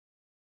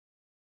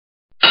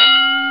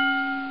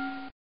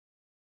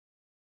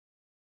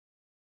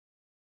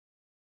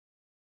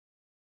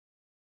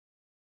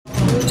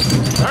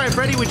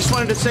right, Freddie, we just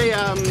wanted to say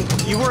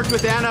you worked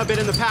with Ana a bit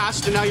in the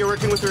past, and now you're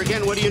working with her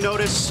again. What do you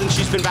notice since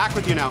she's been back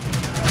with you now?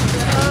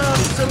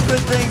 Some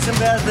good things, some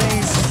bad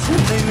things.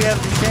 Some things we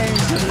have to change,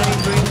 some things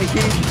we need to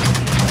keep.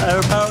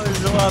 Her power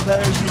is a lot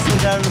better. She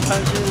sits down and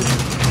punches,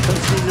 but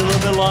she's a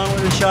little bit long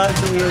with her shots,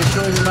 so we got to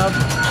shorten them up.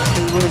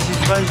 When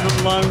she's punched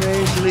from long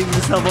range, she leaves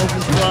herself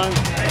open too long.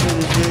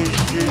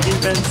 The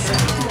defense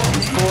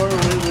is poor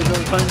with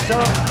her punch.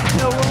 So,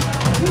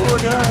 we're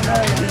working on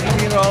that. Just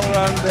making her all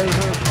around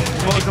better,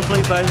 more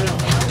complete fighter.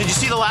 Did you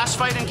see the last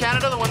fight in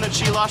Canada, the one that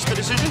she lost the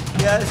decision?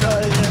 Yeah, I saw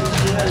it.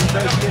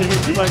 She didn't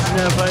hit too much in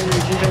that fight.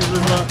 She was a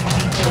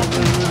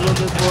little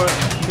bit more.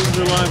 She was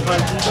a long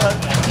punches, but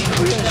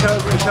we can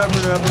sharpen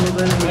her up a little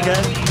bit if we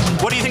can.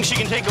 What do you think she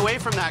can take away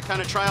from that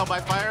kind of trial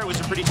by fire? It was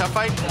a pretty tough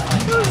fight?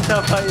 It was a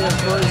tough fight, of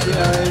course.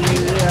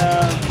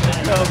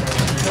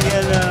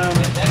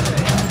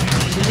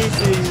 She needs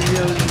to use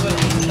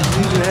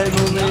her head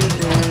movement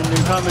and the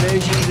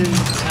combinations and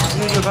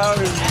use her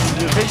powers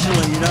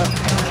efficiently,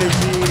 because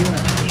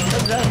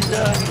sometimes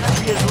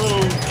she gets a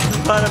little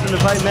caught up in the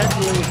fight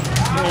mentally,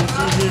 and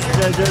she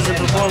just doesn't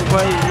perform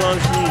quite as well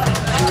as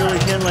she really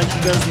can, like she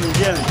does in the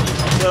gym.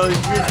 So she's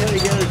just got to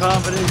get her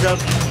confidence up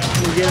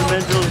and get the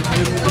mental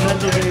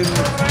game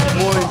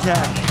more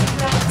intact.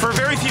 For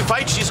very few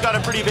fights, she's got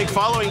a pretty big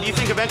following. Do you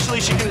think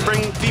eventually she can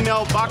bring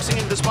female boxing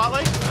into the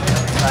spotlight?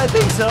 I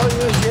think so.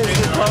 She has a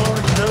good following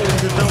to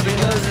the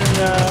Filipinos and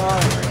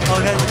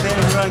all kinds of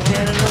fans around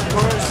Canada, of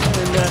course.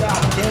 And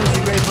Canada's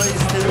a great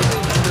place to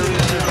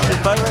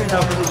fight right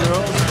now for the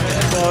girls.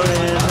 So,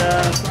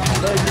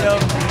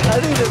 I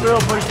think the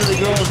real push for the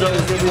girls though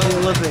is going to be the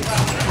Olympics.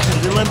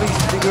 If the Olympics,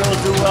 the girls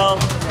do well,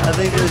 I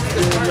think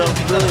they'll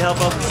really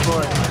help out the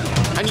sport.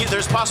 And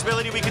there's a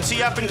possibility we could see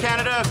you up in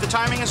Canada if the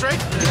timing is right?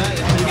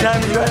 The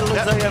timing is right. It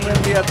looks like I'm going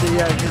to be up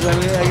there, because I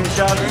get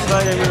shot this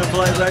fight. I'm going to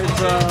fly right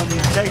from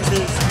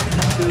Texas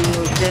to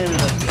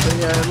Canada. So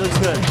it looks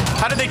good.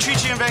 How did they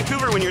treat you in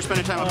Vancouver when you were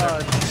spending time up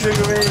there?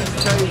 Sugar Ray,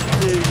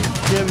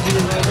 Jim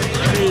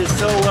treated us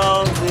so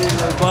well.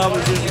 Bob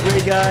was just a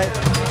great guy.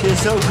 She was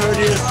so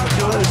courteous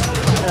to us.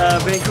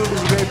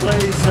 Vancouver's a great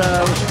place.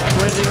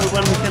 Went to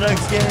one of the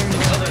Canucks games.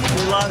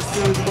 We lost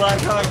to the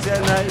Blackhawks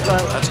that night,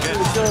 but that's good.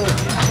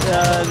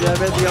 I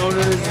met the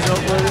owners and so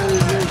forth.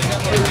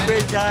 It was a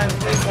great time.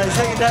 My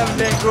second time in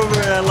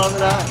Vancouver, and I love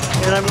it,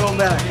 and I'm going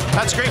back.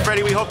 That's great,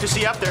 Freddie. We hope to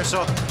see you up there,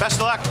 so best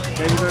of luck.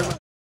 Thank you very much.